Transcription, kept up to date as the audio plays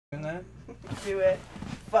that? Do it.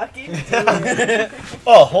 Fucking do it.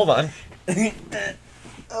 Oh, hold on.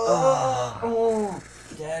 Oh,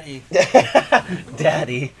 daddy.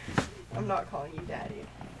 Daddy. I'm not calling you daddy.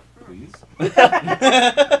 Please? Get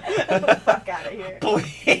the fuck out of here.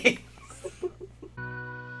 Please.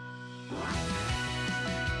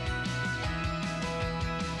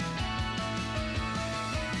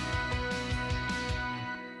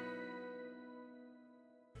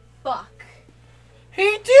 Fuck.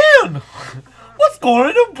 Hey, Dan! What's going on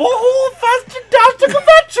in a butthole fantastic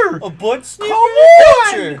adventure? A butt sniffing Come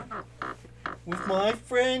adventure! With my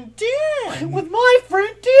friend Dan! With my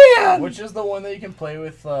friend Dan! Which is the one that you can play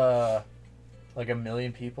with, like a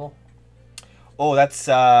million people? Oh, that's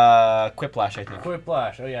Quiplash, I think.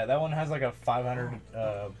 Quiplash. Oh yeah, that one has like a 500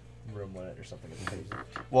 room limit or something.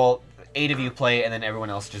 Well, 8 of you play, and then everyone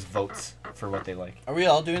else just votes for what they like. Are we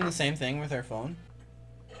all doing the same thing with our phone?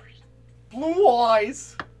 Blue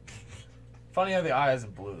eyes. Funny how the eye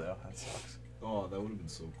isn't blue though. That sucks. Oh, that would have been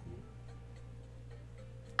so cool.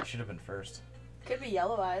 You should have been first. Could be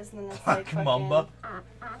yellow eyes, and then it's Black like fucking... Mamba. 1,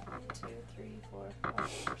 2, 3, 4,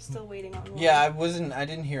 5. We're still waiting on one. Yeah, I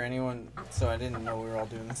didn't hear anyone, so I didn't know we were all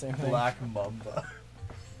doing the same thing. Black Mamba.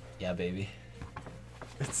 Yeah, baby.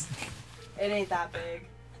 It's. It ain't that big.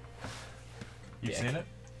 You've Dick. seen it?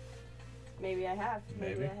 Maybe I have.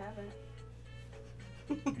 Maybe Maybe. I haven't.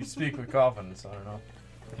 You speak with confidence. I don't know.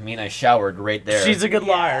 I mean, I showered right there. She's a good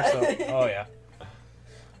liar. Yeah. So. Oh yeah.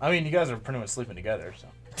 I mean, you guys are pretty much sleeping together, so.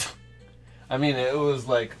 I mean, it was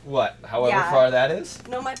like, what? However Yeah. far that is?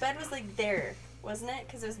 No, my bed was like there, wasn't it?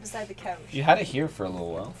 Because it was beside the couch. You had it here for a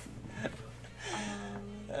little while.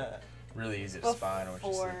 Really easy to spy on what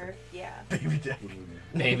you sleep. Before, yeah. Baby dick.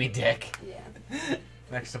 Baby dick. Yeah.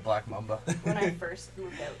 Next to Black Mamba. When I first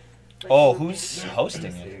moved out. Like, Oh, moved who's in.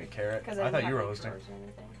 hosting Baby it? carrot. Because I thought didn't you were have any hosting. drawers or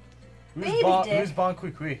anything. Who's Baby dick. Who's Bon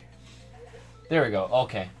Kui Kui? There we go.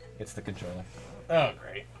 Okay. It's the controller. Oh,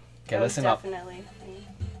 great. Okay, That was listen up. definitely me.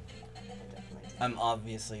 I'm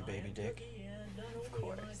obviously baby dick. Of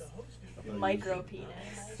course. Micro penis.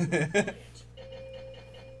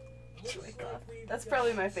 That's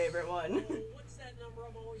probably my favorite one. What's that number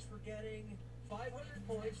I'm always forgetting? 500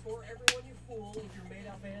 points for everyone you fool with your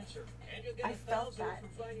made-up answer. And you'll get I felt that.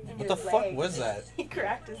 in What your the fuck leg. was that? He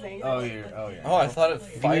cracked his ankle. Oh, you're. Oh, yeah. Oh, I thought it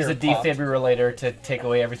You can fire use a popped. defibrillator to take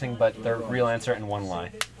away everything but the real answer and one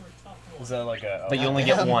lie. Was that like a? But you only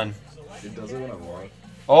get one. It does it when I walk.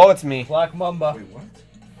 Oh, it's me. Black Mamba. Wait, what?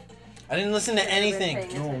 I didn't listen to anything.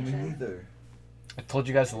 Paying No, me attention. neither. I told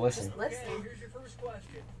you guys to listen. Just listen. Here's your first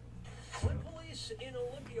question. When police in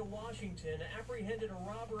Olympia, Washington apprehended a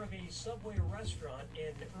robber of a Subway restaurant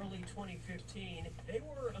in early 2015, they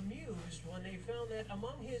were amused when they found that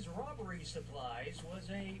among his robbery supplies was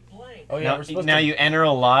a blank. Oh yeah, Now, we're supposed now to. you enter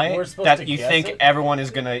a lie We're supposed that to you guess think it? everyone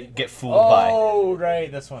is gonna get fooled by. Oh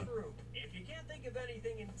right, this one. True. If you can't think of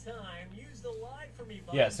anything in time, use the lie for me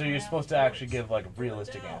button. Yeah, so you're supposed to actually give like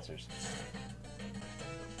realistic answers.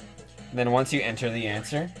 Then once you enter the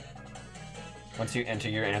answer, once you enter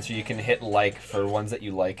your answer, you can hit like for ones that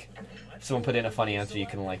you like. If someone put in a funny answer, you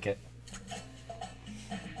can like it.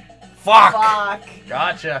 Fuck! Fuck.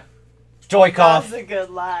 Gotcha. That Joykoff! was a good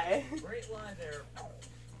lie. Great lie there.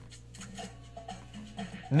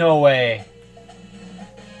 No way.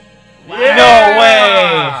 Yeah! No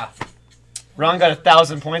way! Ron got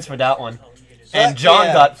 1,000 points for that one. And Fuck John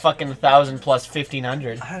yeah. got fucking 1,000 plus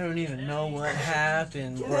 1,500. I don't even know what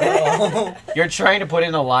happened, bro. You're trying to put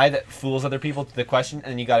in a lie that fools other people to the question,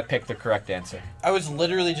 and you gotta pick the correct answer. I was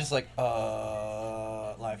literally just like,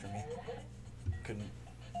 lie for me. Couldn't.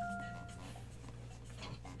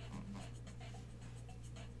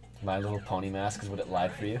 My Little Pony mask is what it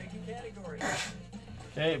lied for you. Category.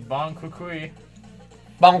 Okay, Bon Kui Kui.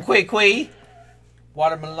 Bon Kui Kui!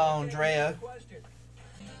 Watermelon, Drea. Question.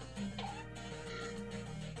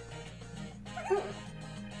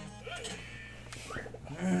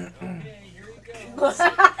 Okay, here you go.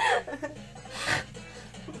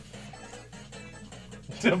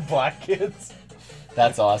 To black kids.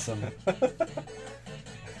 That's awesome.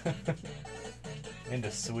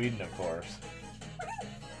 Into Sweden, of course.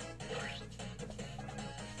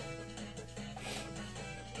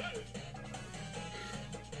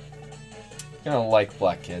 You're gonna like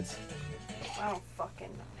black kids. I don't fucking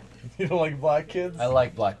know. You don't like black kids? I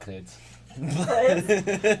like black kids.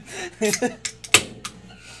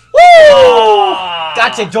 Ah!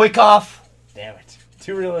 Gotcha, Joykoff! Damn it.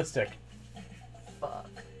 Too realistic. Fuck.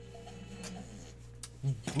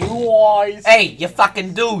 Blue eyes. Hey, you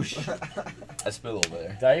fucking douche! I spilled over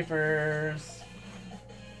there. Diapers.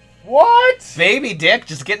 What? Baby Dick,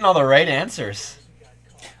 just getting all the right answers.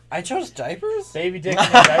 I chose diapers? Baby dick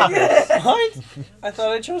in diapers. What? I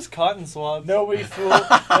thought I chose cotton swabs. Nobody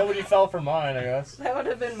fell for mine, I guess. That would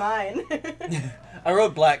have been mine. I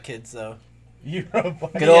wrote black kids, though. You wrote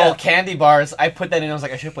black. Good old candy bars. I put that in. I was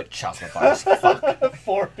like, I should put chocolate bars. Fuck.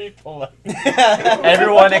 4 people left.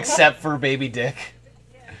 Everyone except for Baby Dick.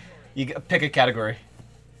 Pick a category.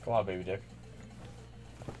 Come on, baby dick.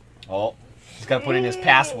 Oh, he's got to put in his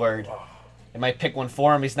password. It might pick one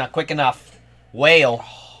for him. He's not quick enough. Whale.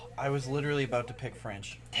 I was literally about to pick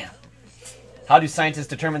French. Damn. How do scientists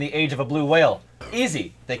determine the age of a blue whale?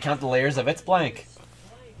 Easy. They count the layers of its blank.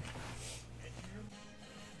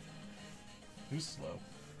 Who's slow?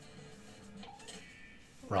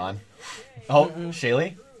 Ron. Oh,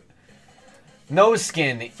 Shaeli. Nose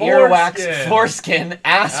skin, Foreskin. earwax, foreskin,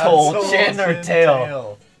 asshole, chin, or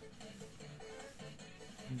tail.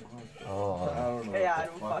 I Oh, don't know. Yeah, what I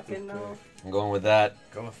the don't fuck to fucking know. I'm going with that.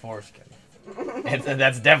 Go with foreskin.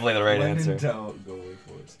 That's definitely the right When answer. in doubt, go with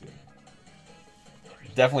foreskin.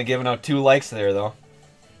 Definitely giving out 2 likes there, though.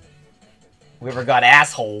 Whoever got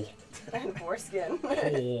asshole. And foreskin.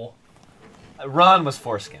 Oh. Ron was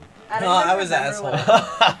foreskin. No, I was asshole.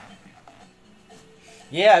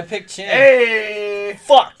 Yeah, I picked chin. Hey!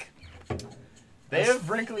 Fuck! They have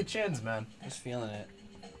wrinkly chins, man. Just feeling it.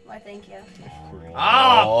 Why, thank you.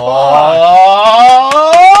 Ah,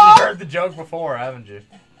 Oh! You heard the joke before, haven't you?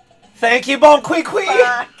 Thank you, Bon Qui Qui!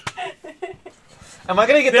 Fuck. Am I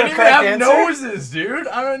gonna get They the don't even correct have answer? noses, dude.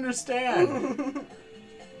 I don't understand.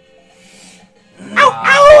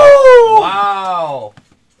 Ow! Wow.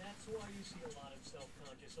 That's why you see a lot of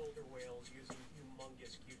self-conscious older whales using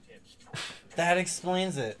humongous Q-tips. That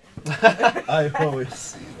explains it. I always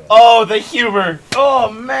see that. Oh, the humor!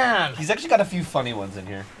 Oh, man. He's actually got a few funny ones in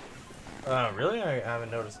here. Really? I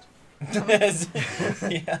haven't noticed.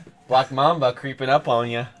 Yeah. Black Mamba creeping up on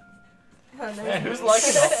you. Man, who's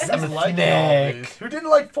liking all Nick. these? Who didn't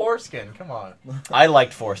like foreskin? Come on. I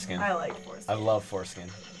liked foreskin. I like foreskin. I love foreskin.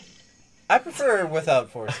 I prefer without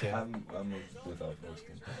foreskin. I'm without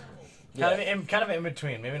foreskin. Kind of in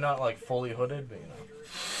between. Maybe not like fully hooded, but you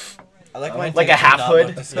know. I like my Like a tits to half not hood?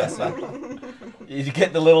 look disgusting. You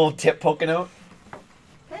get the little tip poking out.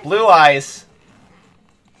 Blue eyes.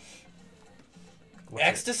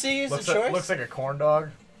 Ecstasy is a Looks choice? looks like a corn dog.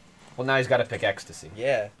 Well, now he's got to pick ecstasy.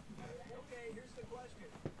 Yeah.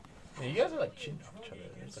 Yeah, you guys are like cheating off each other.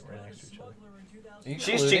 It's like right next to each other. Are you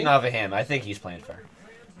She's colluding? cheating off of him. I think he's playing fair.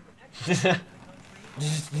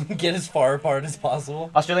 Just get as far apart as possible.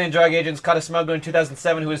 Australian drug agents caught a smuggler in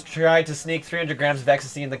 2007 who has tried to sneak 300 grams of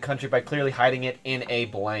ecstasy in the country by clearly hiding it in a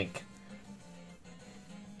blank.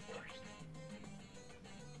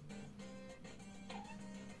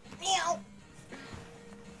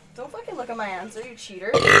 Don't fucking look at my answer, you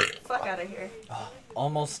cheater. Fuck out of here.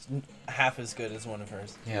 Almost half as good as one of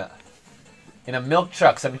hers. Yeah. In a milk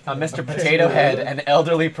truck, a Mr. Potato Head, an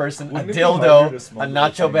elderly person, a Wouldn't it be harder to dildo, a smuggle a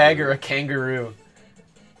nacho bag, kangaroo? or a kangaroo.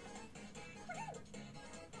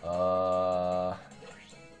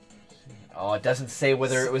 Oh, it doesn't say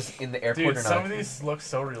whether it was in the airport Dude, or some not. of these look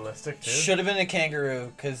so realistic, dude. Should have been a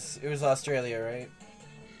kangaroo, because it was Australia, right?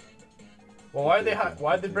 Well,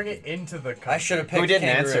 why'd they bring it into the country? I should have picked Who didn't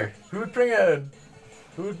kangaroo. answer? Who would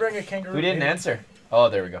bring a kangaroo? Who didn't in? answer? Oh,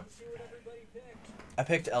 there we go. I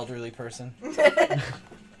picked elderly person.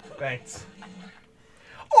 Thanks.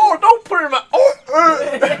 Oh, don't put him out. Oh,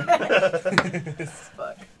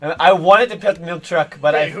 Fuck. I wanted to pick milk truck,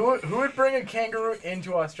 but Wait, who would bring a kangaroo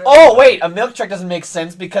into Australia? Oh, wait, a milk truck doesn't make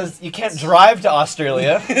sense because you can't drive to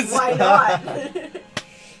Australia. Why not?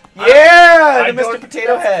 Yeah, I the Mr. don't-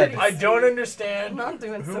 Potato Head. I don't understand Not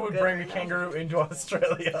doing who so would good bring a right now. kangaroo into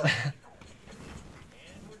Australia.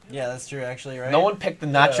 Yeah, that's true, actually, right? No one picked the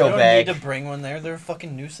You nacho don't bag. need to bring one there. They're a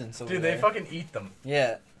fucking nuisance over Dude, there. they fucking eat them.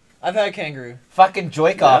 Yeah. I've had kangaroo. Fucking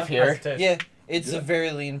joik off here. How's it taste? Yeah, it's a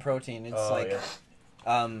very lean protein. It's Oh, like,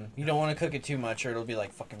 yeah. you don't want to cook it too much or it'll be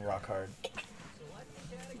like fucking rock hard.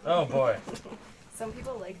 Oh boy. Some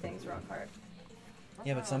people like things rock hard.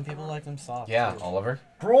 Yeah, but some people like them soft. Yeah, too. Oliver.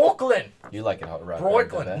 Brooklyn. You like it hot rock.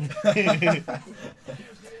 Brooklyn.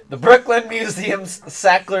 The Brooklyn Museum's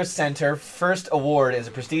Sackler Center first award is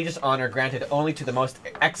a prestigious honor granted only to the most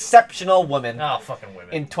exceptional woman. Oh, fucking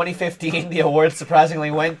women. In 2015, the award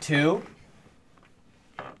surprisingly went to...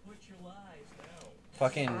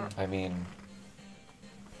 Fucking. I mean...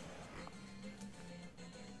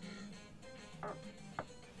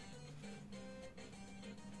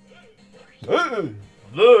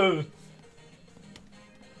 Blue.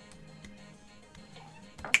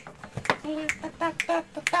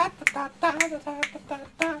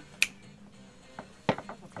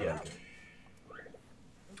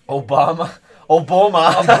 Obama.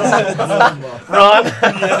 Obama. Obama. Ron.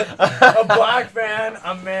 A black man,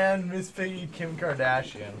 a man, Miss Piggy, Kim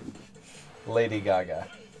Kardashian. Lady Gaga.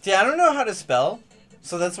 See, I don't know how to spell,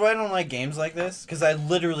 so that's why I don't like games like this, because I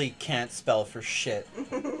literally can't spell for shit.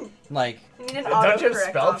 Like, You need an Don't you have autocorrect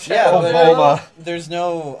spell option. check? yeah, but Obama. there's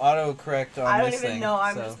no autocorrect on I don't this even thing. know.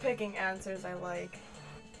 I'm so. just picking answers I like.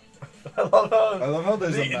 I love I how love how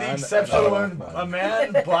there's a the man. exceptional and one. a A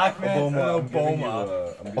man, black man, Obama. and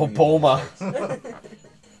Obama. I'm giving you Obama.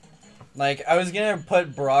 Like, I was gonna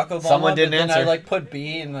put Barack Obama, Someone didn't but then answer. I like put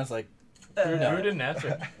B, and I was like, Who No. didn't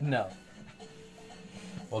answer? no.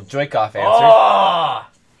 Well, Joykoff answered. Oh!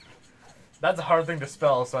 That's a hard thing to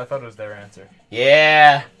spell, so I thought it was their answer.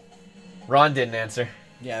 Yeah. Ron didn't answer.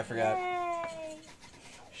 Yeah, I forgot. Yay!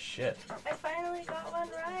 Shit. I finally got one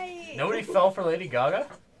right. Nobody fell for Lady Gaga?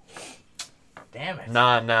 Damn it.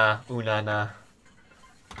 Nah. Ooh, nah.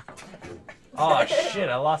 Oh, shit.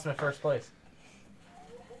 I lost my first place.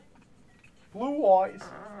 Blue eyes.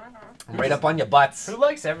 Right up on your butts. Who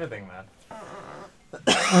likes everything, man?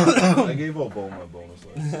 I gave Obama a bonus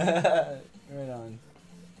list. Right on.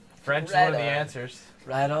 French is Right one of the on. answers.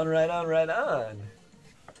 Right on.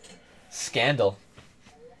 Scandal.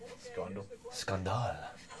 Scandal.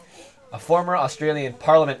 A former Australian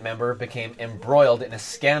Parliament member became embroiled in a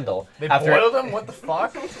scandal They boiled him? What the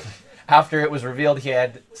fuck? after it was revealed he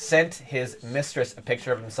had sent his mistress a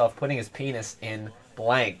picture of himself putting his penis in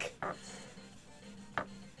blank.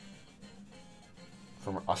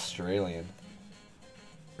 From Australian.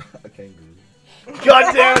 A kangaroo.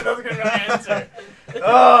 God damn it, that was gonna be my answer.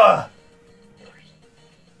 Ugh.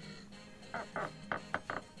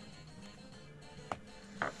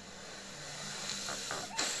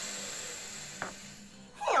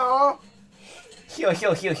 Heel.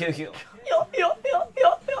 Yo.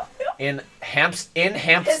 In His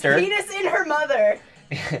hamster. penis in her mother.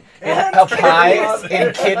 In a pie,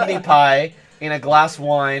 in kidney pie, in a glass of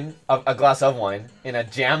wine, in a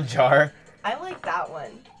jam jar, I like that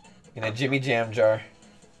one. in a Jimmy Jam jar.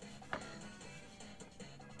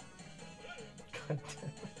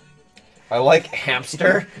 I like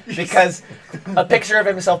hamster because a picture of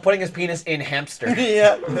himself putting his penis in hamster.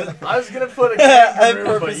 Yeah. I was gonna put a I kangaroo,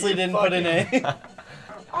 but purposely you didn't put an fucking- A.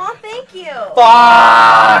 Aw, thank you.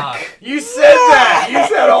 Fuck! You said that!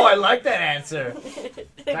 You said, oh, I like that answer.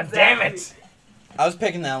 God damn it! I was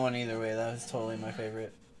picking that one either way. That was totally my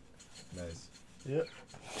favorite. Nice. Yep,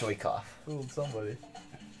 Joykoff. fooled somebody.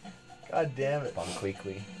 God damn it.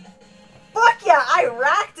 Bonquickly. Fuck yeah, I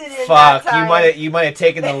racked it in Fuck! that time. You might have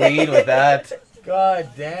taken the lead with that. God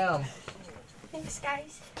damn. Thanks,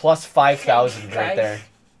 guys. Plus 5,000 right Guys. there.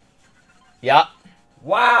 Yeah,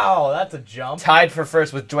 Wow, that's a jump. tied for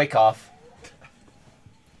first with Joykoff.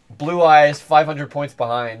 Blue Eyes, 500 points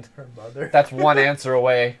behind. Her mother. That's one answer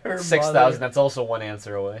away. Her 6,000, mother. that's also one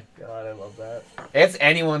answer away. God, I love that. It's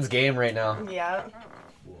anyone's game right now. Yeah.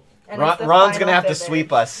 And it's the Ron's final gonna have to Fibbage.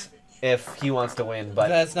 sweep us if he wants to win, but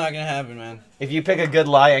That's not gonna happen, man. if you pick a good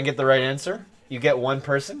lie and get the right answer, you get one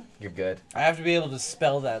person, you're good. I have to be able to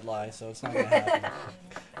spell that lie, so it's not gonna happen.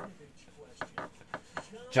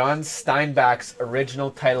 John Steinbeck's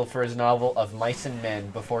original title for his novel of Mice and Men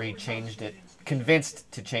before he changed it, convinced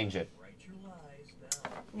to change it.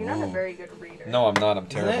 You're not a Ooh. very good reader. No, I'm not. I'm Isn't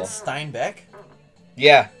terrible. it Steinbeck?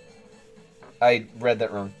 Yeah. I read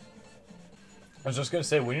that wrong. I was just gonna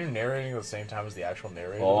say, when you're narrating at the same time as the actual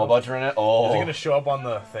narrator, Oh, though, about to run it? is it Oh. gonna show up on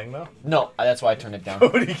the thing though? No, that's why I turned it down.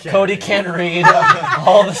 Cody Cody can't read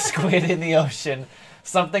all the squid in the ocean.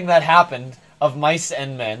 Something that happened of mice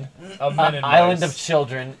and men. Of men and Island mice. of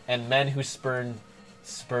children and men who spurned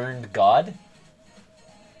God.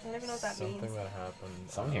 I don't even know what that Something means. that happened.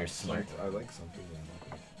 Someone here's smart. I like something.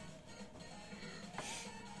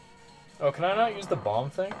 Oh, can I not use the bomb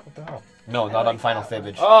thing? What the hell? No, not like on Final that one.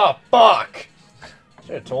 Fibbage. Oh, fuck!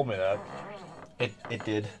 Should have told me that. It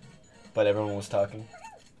did, but everyone was talking.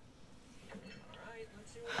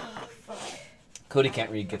 Cody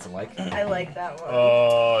can't read, gets a like. I like that one.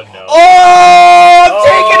 Oh, no.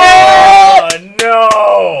 Oh, I'm taking it!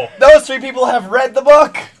 Oh, no! Those three people have read the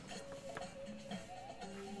book.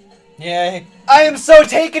 Yay. I am so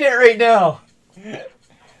taking it right now.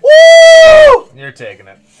 Woo! You're taking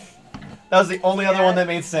it. That was the only other one that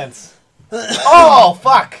made sense. Oh,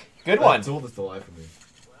 fuck. Good one. That's all that's the lie for me.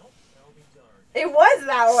 It was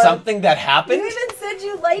that one. Something that happened? You even said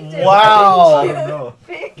you liked it. Wow. Why didn't you No.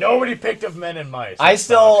 pick it? Nobody picked up men and mice. I That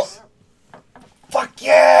still... sucks. Fuck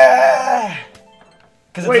yeah!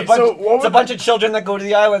 Because Wait, so what it's a would bunch of children that go to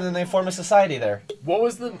the island and they form a society there. What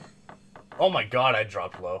was the... Oh my god, I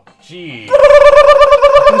dropped low. Gee. Okay,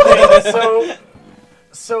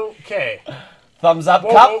 okay. Thumbs up,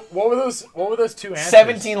 Whoa, cup. what were those? What were those 2 answers?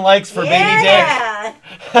 17 likes for Yeah!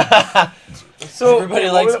 Baby Dick. So Everybody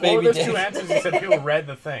what likes were, Baby what were those Dick. 2 answers? You said people read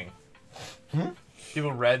the thing.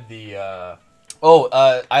 People read the.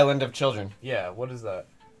 Island of Children. Yeah. What is that?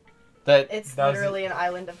 That It's That was- literally an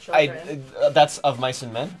island of children. that's Of Mice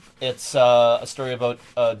and Men. It's a story about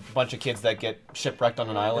a bunch of kids that get shipwrecked on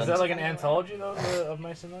an island. Is that like an anthology though of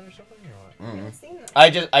Mice and Men or something? Or what? I haven't seen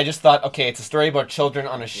that. I just thought, okay, it's a story about children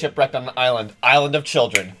on a shipwrecked on an island. Island of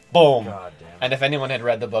Children. Boom. God damn. And if anyone had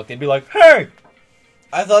read the book, they'd be like, hey!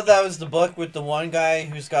 I thought that was the book with the one guy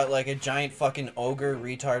who's got like a giant fucking ogre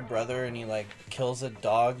retard brother and he like kills a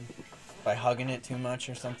dog by hugging it too much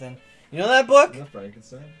or something. You know that book? Is that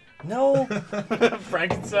Frankenstein? No.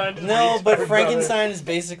 Frankenstein. just No, reads but her Frankenstein is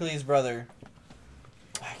basically his brother.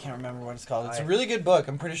 I can't remember what it's called. It's a I- really good book.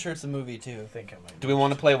 I'm pretty sure it's a movie too. brother. I think I might. Do we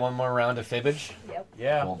want to play one more round of Fibbage? Yep.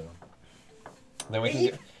 Yeah. Cool. Then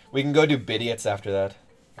we can go do Bidiots after that.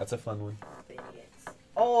 That's a fun one.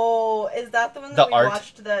 Oh, is that the one The that we art?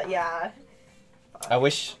 watched? Yeah. I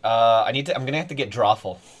wish I'm gonna have to get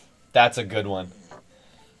Drawful. That's a good one.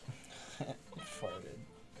 Farted.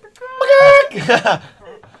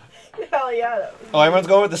 Hell yeah. That was Oh, everyone's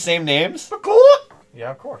going with the same names?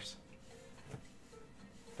 Yeah, of course.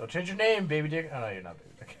 Don't change your name, Baby Dick. Oh no, you're not Baby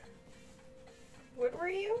Dick. What were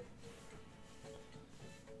you?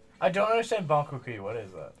 I don't understand Bonkuki. What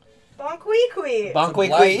is that? Bonquiqui. It's a black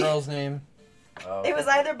Bonquiqui? girl's name. Oh, It was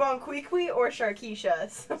either Bonquiqui or Sharkeisha.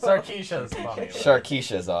 So. Sarkeisha's funny.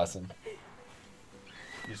 Sharkeisha is awesome.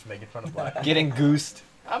 You just making fun of black. Getting goosed.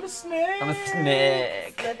 I'm a snake. I'm a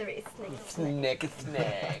snake. Slithery snake.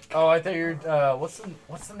 Snake. Oh, I thought you were. What's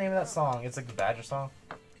the name of that song? It's like the Badger song.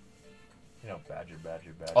 You know, Badger,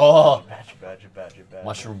 Badger, Badger. Oh. Badger, Badger, Badger, Badger.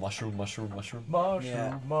 Mushroom, mushroom, mushroom, mushroom. Mushroom,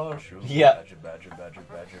 Yeah. mushroom. Yeah. Badger, Badger, Badger,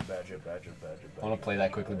 Badger, Badger, Badger, Badger. I want to play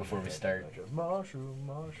that quickly before we start. Badger, mushroom,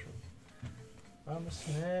 mushroom. I'm a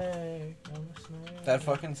snake. I'm a snake. That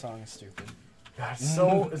fucking song is stupid. God,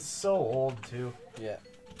 it's so old too. Yeah.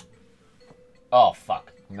 Oh,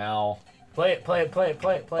 fuck. Now. Play it, play it, play it,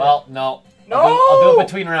 play it, play it. Well, no. No! I'll do it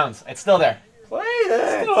between rounds. It's still there. Play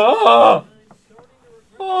it! Oh.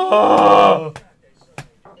 Oh.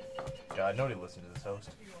 God, nobody listens to this host.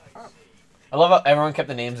 I love how everyone kept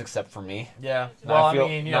the names except for me. Yeah. Now Well, I feel, I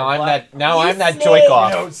mean, you now know, I'm black, that. Now You I'm that snake! joy you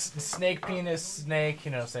off. know, snake penis, snake,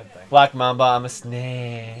 you know, same thing. Black Mamba, I'm a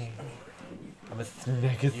snake. I'm a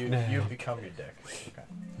snake. You've become your dick. Okay.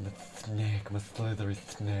 I'm a snake. I'm a slithery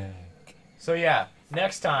snake. So yeah,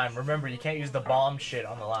 next time, remember you can't use the bomb shit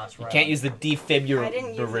on the last round. Can't use the I didn't use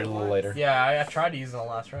it defibrillator. once. Yeah, I tried to use it in the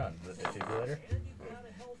last round. The defibrillator.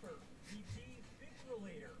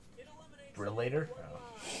 Brillator? Oh.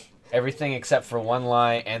 Everything except for one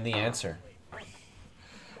lie and the answer.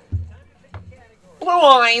 Blue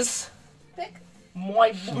eyes.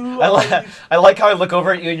 My blue I, eyes. I like how I look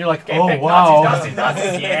over at you and you're like, Okay, oh pick wow. Nazis, Nazis,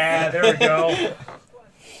 Nazis. Yeah, there we go.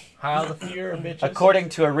 Heil the Fuhrer, bitches. According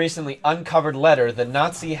to a recently uncovered letter, the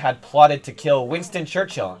Nazi had plotted to kill Winston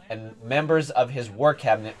Churchill and members of his war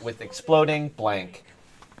cabinet with exploding blank.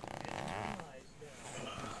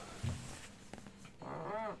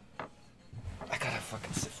 I gotta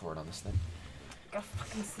fucking sit forward on this thing.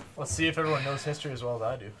 Let's see if everyone knows history as well as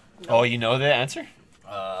I do. Oh, you know the answer?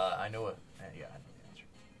 I know it. Yeah, I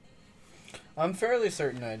know the answer. I'm fairly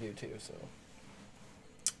certain I do too, so.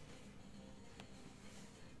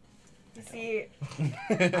 You see,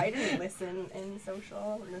 I didn't listen in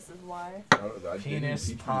social, and this is why.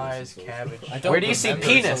 Penis, pies, cabbage. I don't Where do you see remember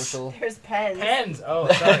penis? social. There's pens. Pens!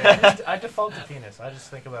 Oh, sorry. I default to penis. I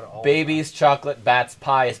just think about it all. Babies, chocolate, bats,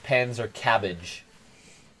 pies, pens, or cabbage.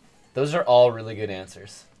 Those are all really good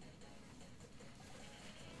answers.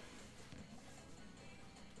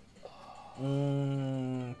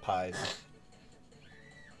 Pies.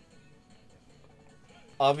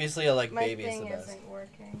 Obviously, I like My babies thing the best. isn't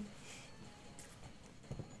working.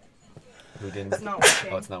 Who didn't? It's not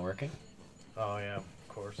working. Oh, it's not working? Oh, yeah, of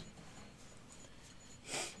course.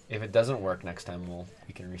 If it doesn't work next time,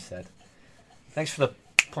 we can reset. Thanks for the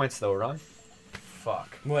points, though, Ron.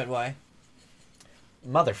 Fuck. What? Why?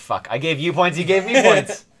 Motherfuck. I gave you points, you gave me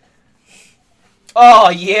points. Oh,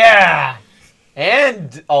 yeah!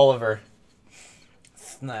 And Oliver.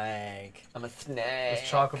 Snake. I'm a snake. Is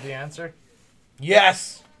chocolate the answer?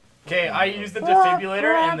 Yes. Okay, I used the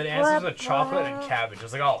defibrillator and the answers were chocolate and cabbage. I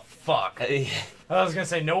was like, oh, fuck. I was gonna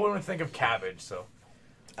say no one would think of cabbage, so.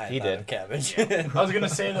 He thought did. of Cabbage. I was gonna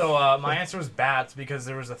say though, my answer was bats because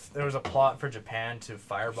there was a plot for Japan to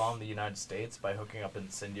firebomb the United States by hooking up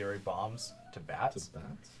incendiary bombs to bats. To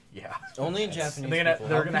bats? Yeah. Only Japanese And they're people.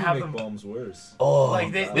 gonna How have can you them. make bombs worse. Oh,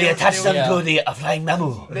 Like they we attach they them yeah. to the flying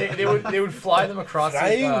mammal. they would fly them across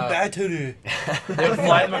Flying the, battery. they would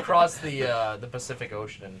fly them across the Pacific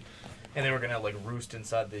Ocean, and they were gonna like roost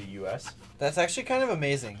inside the U.S. That's actually kind of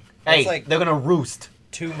amazing. Hey, That's like they're gonna roost.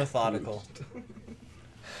 too methodical.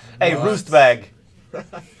 Hey, What? roost bag.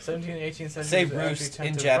 17th and 18th century. Say was actually roost in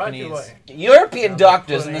attempted to Japanese. revive European Yeah,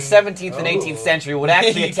 doctors in the putting- 17th and 18th Oh. century would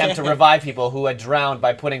actually attempt to revive people who had drowned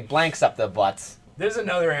by putting blanks up their butts. There's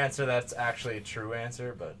another answer that's actually a true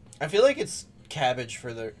answer, but I feel like it's Cabbage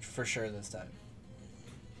for sure this time.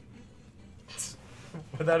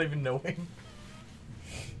 without even knowing.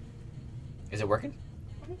 Is it working?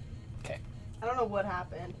 I don't know what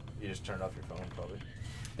happened. You just turned off your phone, probably.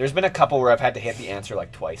 There's been a couple where I've had to hit the answer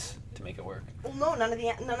like twice to make it work. Well, no, none of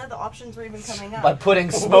the options were even coming up. By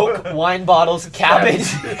putting smoke, wine bottles, cabbage,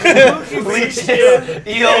 leeches, Eels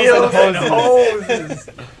eels, and and hoses.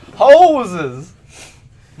 hoses.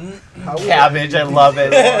 How would Cabbage, I love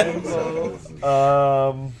it.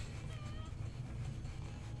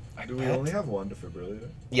 Do we only have one defibrillator?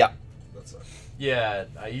 Yeah. That sucks. Yeah,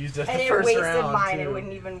 I used it and the it first wasted round. mine. Too. It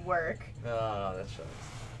wouldn't even work. Oh, that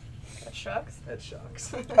sucks. That shucks. That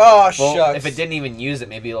sucks. Oh, Well, shucks. if it didn't even use it,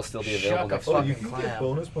 maybe it'll still be available Shuck a next Oh, week. you Fucking can clam. get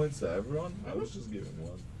bonus points to everyone? I was just giving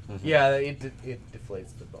one. Yeah, it deflates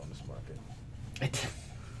the bonus market.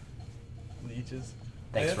 Leeches.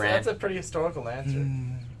 Thanks, that's, Rand. that's a pretty historical answer.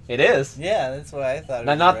 It is. Yeah, that's what I thought.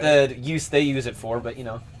 Now, not the use they use it for, but you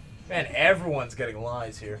know. Man, everyone's getting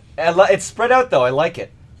lies here. It's spread out though. I like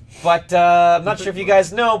it. But I'm not sure if you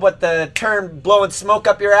guys know, but the term "blowing smoke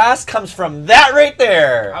up your ass" comes from that right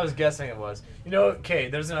there. I was guessing it was. You know, okay,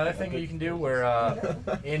 there's another thing that you can do where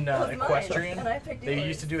in That was mine, equestrian, and I picked they yours.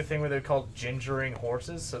 used to do a thing where they called gingering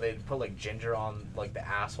horses. So they'd put like ginger on like the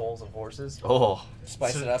assholes of horses. Oh,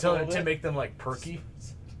 Spice So- it up a to, little to bit. make them like perky.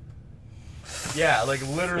 Yeah, like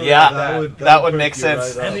literally. Yeah. like that. That would perk make you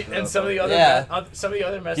sense. right And, up, and some of the other Yeah. some of the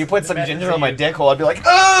other if methods. you put some methods ginger they on my use- dick hole, I'd be like, was,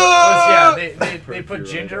 oh. yeah, they Perk put you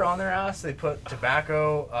ginger right up. on their ass. They put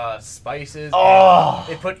tobacco, spices. Oh.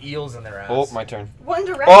 And they put eels in their ass. Oh, my turn. One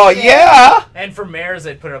Direction. Oh yeah, And for mares,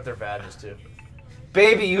 they'd put it up their badges too.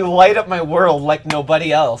 baby, you light up my world like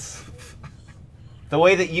nobody else. The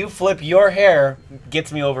way that you flip your hair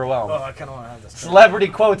gets me overwhelmed. Oh, I kind of want to have this. Celebrity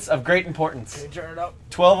quotes of great importance. Can you turn it up?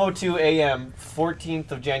 12:02 a.m., 14th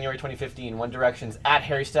of January 2015. One Direction's at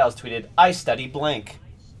Harry Styles tweeted, "I study blank."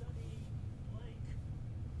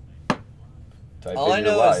 All I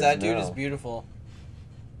know is that dude is beautiful.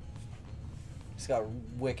 He's got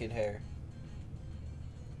wicked hair.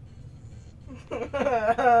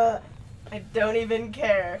 I don't even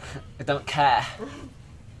care. I don't care.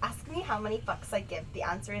 Ask me how many fucks I give. The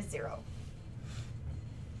answer is 0.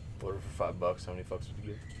 Order for $5. How many fucks would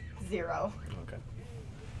you 0. give? Okay.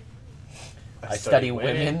 I study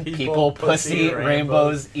women, people, pussy,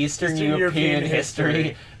 rainbows, Eastern European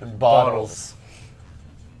history, and bottles.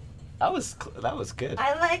 That was good.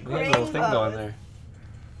 I like We had a little thing going rainbows.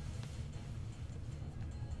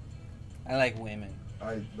 there. I like women.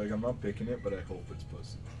 I'm not picking it, but I hope it's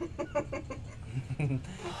pussy.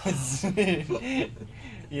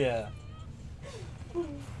 Yeah.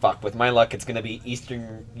 Fuck, with my luck, it's gonna be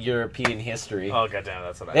Eastern European history. Oh goddamn,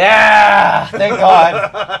 that's what I. Yeah! Thank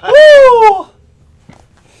God. Woo!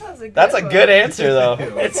 That was a good That's a one. good answer, though.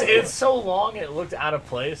 It's so long it looked out of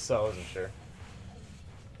place, so I wasn't sure.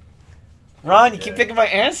 Ron, you keep picking my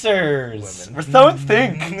answers. Women. We're so in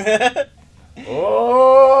sync.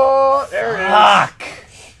 Oh, there it is. Fuck.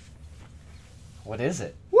 What is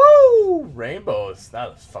it? Woo! Rainbows.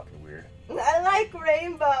 That was fucking weird. I like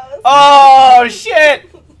rainbows. Oh shit!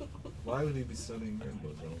 Why would he be studying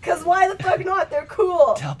rainbows? though? Cause why the fuck not? They're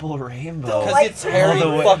cool. Double rainbow. Because Like it's Harry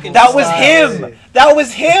all the way- fucking That was Styles. him. That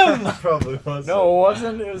was him. Probably was. No, it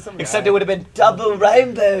wasn't. It was some Except guy. it would have been double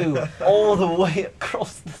rainbow all the way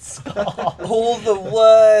across the skull. All the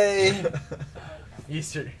way.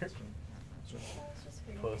 Easter.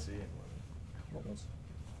 Pussy.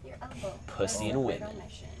 Your elbow. Pussy and Right women. on my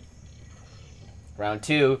shin. Round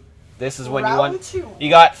 2. This is when Round you won. 2. You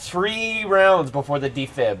got 3 rounds before the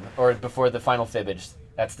defib, or before the final fibbage.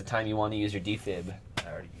 That's the time you want to use your defib.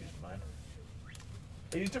 I already used mine.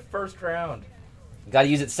 I used it first round. You got to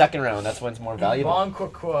use it second round. That's when it's more valuable. Bon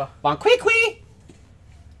quoi. Bon qui qui.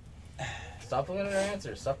 Stop looking at her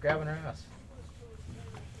answers. Stop grabbing her ass.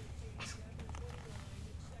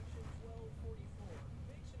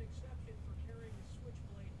 Makes an exception for carrying a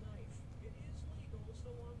switchblade knife. It is legal so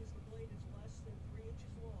long as the blade is less than 3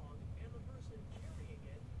 inches long.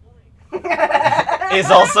 is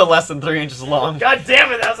also less than 3 inches long. God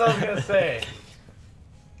damn it, that's what I was gonna say.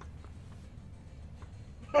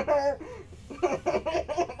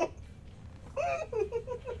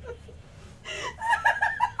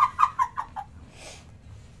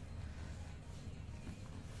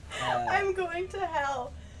 I'm going to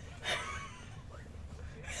hell.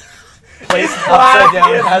 Placed upside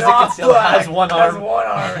down, Is has it not concealed, black. has one Has arm. one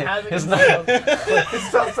arm. Has it It's concealed. not-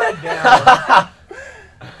 It's upside down.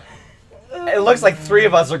 It looks like 3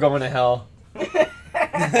 of us are going to hell.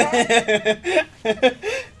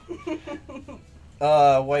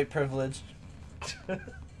 White privilege. More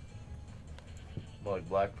like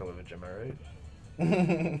black privilege, am I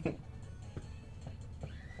right?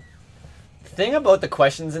 Thing about the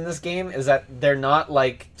questions in this game is that they're not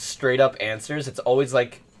like straight up answers. It's always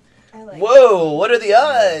like, I like whoa, what are the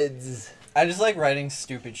odds? I just like writing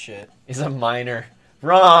stupid shit. He's a minor.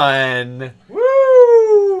 Run.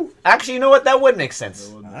 Woo! Actually, you know what? That would make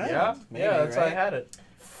sense. Yeah, Maybe, yeah, that's why I right? had it.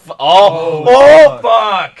 Oh, Oh, oh,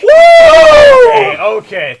 fuck! woo!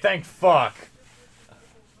 Okay, thank fuck.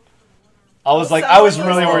 I was like, I was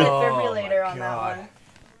Someone really used worried. the Oh defibrillator my on God. that one.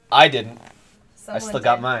 I didn't. Someone still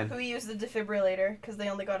got did. mine. Who used the defibrillator because they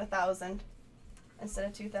only got 1,000 instead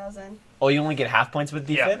of 2,000. Oh, you only get half points with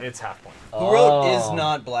Yeah, defib? it's half point. Who wrote is Oh.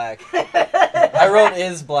 not black? I wrote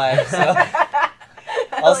is black, so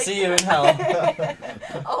I'll see you in hell.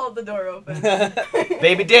 I'll hold the door open.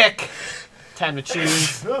 Baby dick. Time to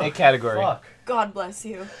choose a category. Fuck. God bless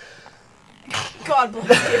you. God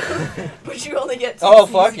bless you. But you only get 2 Oh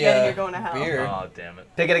C's fuck again yeah! and you're going to hell. Beer. Oh, damn it.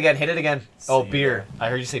 Pick it again. Hit it again. Oh, See beer. I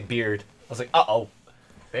heard you say beard. I was like, uh-oh.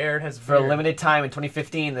 Baird has For a beard. limited time in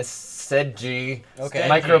 2015, the Sedji Okay.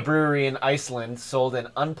 microbrewery in Iceland sold an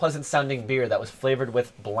unpleasant-sounding beer that was flavored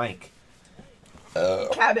with blank.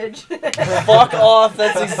 Cabbage. Fuck off!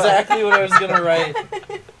 That's exactly what I was gonna write.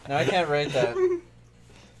 No, I can't write that.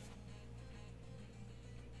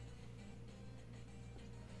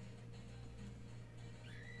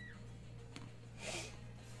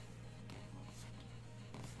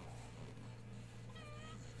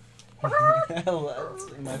 That's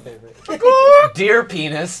my favorite. Deer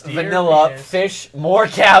penis, Deer vanilla, penis. fish, more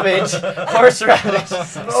cabbage, horseradish,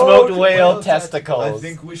 smoked whale testicles. I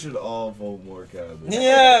think we should all vote more cabbage.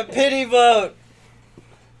 Yeah, pity vote.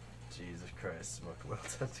 Jesus Christ, smoked whale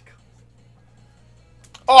testicle.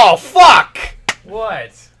 Oh, fuck!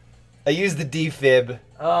 What? I used the defib,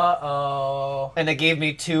 Uh-oh. and it gave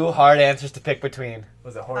me 2 hard answers to pick between.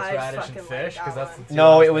 Was it horseradish and fucking fish? like Because that that's the one. two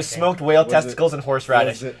No, I it was thinking. smoked whale Was it- testicles and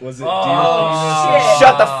horseradish. Was it Oh, deer penis? shit.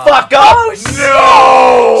 Shut the fuck up! Oh,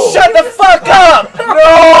 No! Shut the fuck up! No!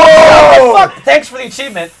 Shut the fuck! Thanks for the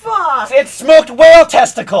achievement. Fuck! It's smoked whale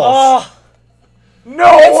testicles. Oh,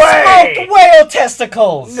 No It's way! smoked whale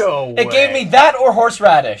testicles. No It gave way. me that or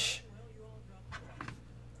horseradish.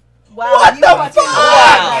 Wow, What you the fucking fuck?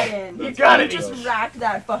 racked that in. You gotta You be- just racked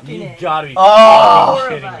that fucking You in. gotta be Oh.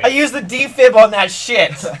 fucking kidding I me. used the defib on that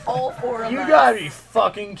shit. All 4 of You us. gotta be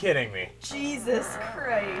fucking kidding me. Jesus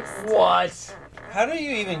Christ. What? how do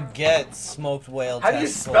you even get smoked whale How do you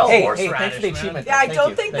testicles? spell Hey, horseradish, thanks for the man? achievement. Yeah, I Thank don't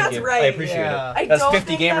you, think thank that's you. right. I appreciate Yeah. it. I That's don't 50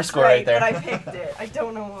 think gamer that's score right, right there. But I picked it. I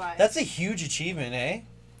don't know why. That's a huge achievement, eh?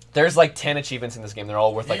 There's like 10 achievements in this game. They're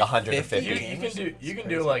all worth like 50? 150. You can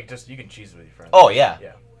do like just you can cheese with your friends. Oh yeah.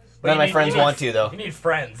 Yeah. None of you my need- friends you need- want to though. You need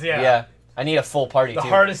friends, yeah. Yeah. I need a full party The too.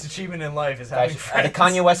 hardest achievement in life is having At a friends.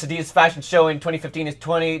 Kanye West Adidas fashion show in 2015, his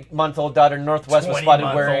 20-month-old daughter Northwest was spotted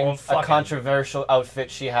 20-month-old wearing a fucking- controversial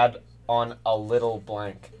outfit she had on a little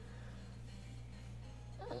blank.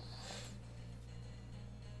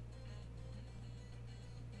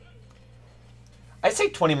 I'd say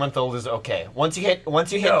 20-month-old is okay. Once you hit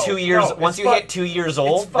No, 2 years, no, once it's you hit 2 years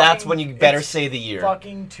old, it's that's fucking- when you better it's say the year.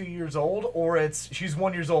 Fucking 2 years old, or she's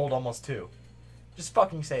 1 year old, almost 2. Just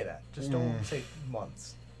fucking say that. Just don't say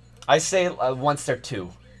months. I say once they're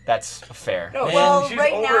 2. That's fair. No, well, she's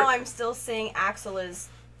right over- now I'm still saying Axel is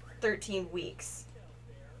 13 weeks.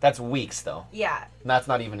 That's weeks though. Yeah, And that's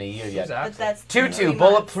not even a year Who's yet. but Axel? that's 2-2, 3 months.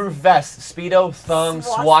 bulletproof vest, speedo, thong,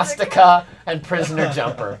 Swastika? swastika, and prisoner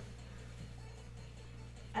jumper.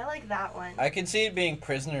 I like that one. I can see it being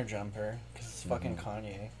prisoner jumper because it's fucking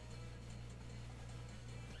Kanye.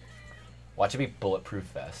 Watch it be bulletproof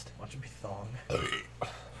vest. Watch it be thong. Or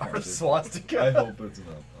Watch it. swastika. I hope it's not.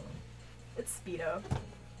 It's Speedo.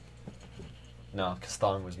 No, because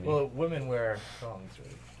thong was me. Well, women wear thongs,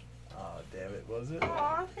 right? Oh, damn it, was it?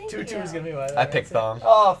 Aw, thank 2-2 you. is gonna be my I picked answer. thong.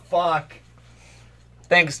 Oh, fuck.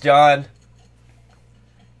 Thanks, John.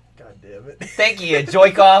 God damn it. Thank you,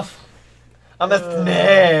 Joykoff. I'm a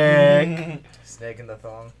snake. Snake in the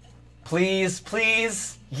thong. Please,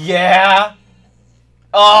 please. Yeah.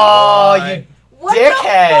 Oh, Why? you What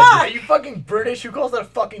dickhead! the Are fuck? you fucking British? Who calls that a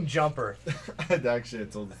fucking jumper? Actually, I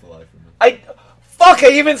told this to lie for me. I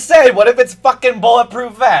even said, what if it's fucking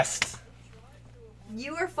bulletproof vest?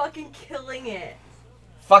 You are fucking killing it.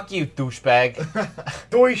 Fuck you, douchebag.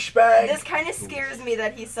 Douchebag. This kind of scares me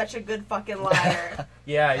that he's such a good fucking liar.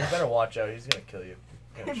 Yeah, you better watch out. He's gonna kill you.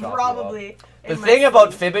 He's gonna chop you up. Probably. The thing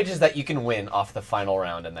about Fibbage is that you can win off the final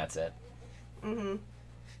round, and that's it. Mm-hmm.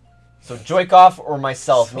 So Joykov or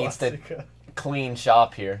myself needs to Swastika. clean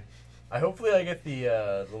shop here. Hopefully I get the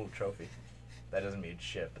little trophy. That doesn't mean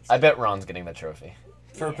shit. But I bet Ron's getting the trophy.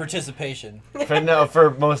 For participation.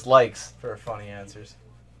 For most likes. for funny answers.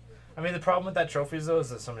 I mean, the problem with that trophies though is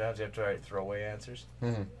that sometimes you have to write throwaway answers.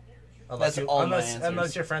 Mhm. That's all my unless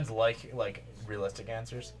answers. your friends like realistic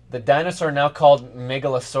answers. The dinosaur now called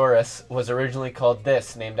Megalosaurus was originally called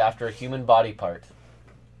this, named after a human body part.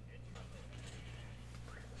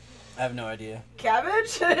 I have no idea.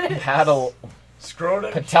 Cabbage? Paddle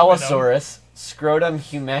Scrotum. Patelosaurus, Scrotum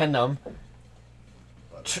humanum,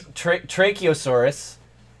 Trachiosaurus,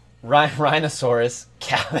 Rhinoceros,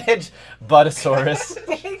 Cabbage, Buttosaurus.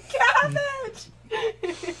 Cabbage!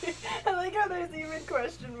 I like how there's even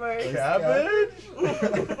question marks. Cabbage.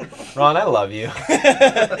 Ron, I love you.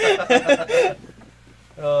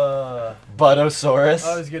 Buttosaurus.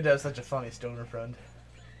 Oh, it's good to have such a funny stoner friend.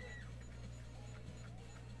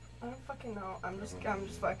 I don't fucking know. I'm just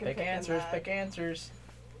fucking Pick picking answers. that. Pick answers.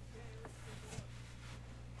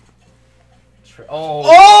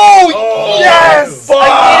 Oh, yes! Fuck! I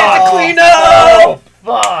needed to clean Oh, up!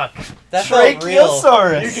 fuck! That felt real.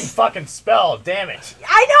 Trachiosaurus. You can fucking spell, damn it.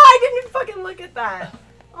 I know, I didn't even fucking look at that.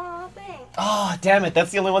 Aw, thanks. Oh, damn it.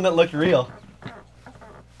 That's the only one that looked real.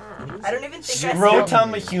 I don't even think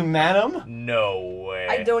Scrotum humanum? No way.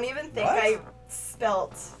 I don't even think What? I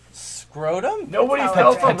spelt. Scrotum? Nobody Patella.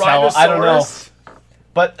 fell for Patella, Rhinoceros. I don't know.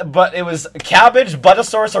 But it was Cabbage,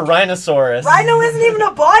 Buttosaurus, or Rhinoceros. Rhino isn't even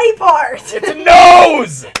a body part. It's a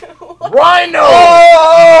nose! Rhino!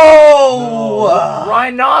 Oh!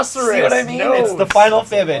 Rhinoceros! See what I mean? Nose. It's the final That's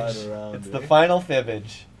the Fibbage. final round, It's eh? the final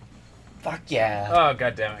Fibbage. Fuck yeah. Oh,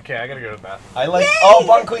 god damn it. Okay, I gotta go to the bathroom. I like. Yay! Oh,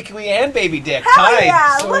 Bonquikui and Baby Dick. Hell Tied.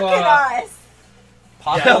 yeah, So, look at us.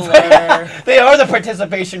 Popular. They are the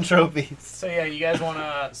participation trophies. So yeah, you guys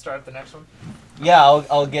wanna start the next one? Yeah,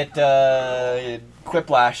 I'll get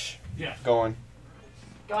Quiplash Yeah. going.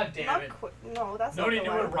 God damn Not it. no, that's Nobody not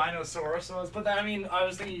knew the what one. Rhinoceros was, but I mean, I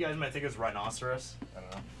was thinking you guys might think it was Rhinoceros. I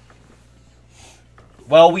don't know.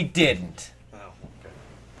 Well, we didn't.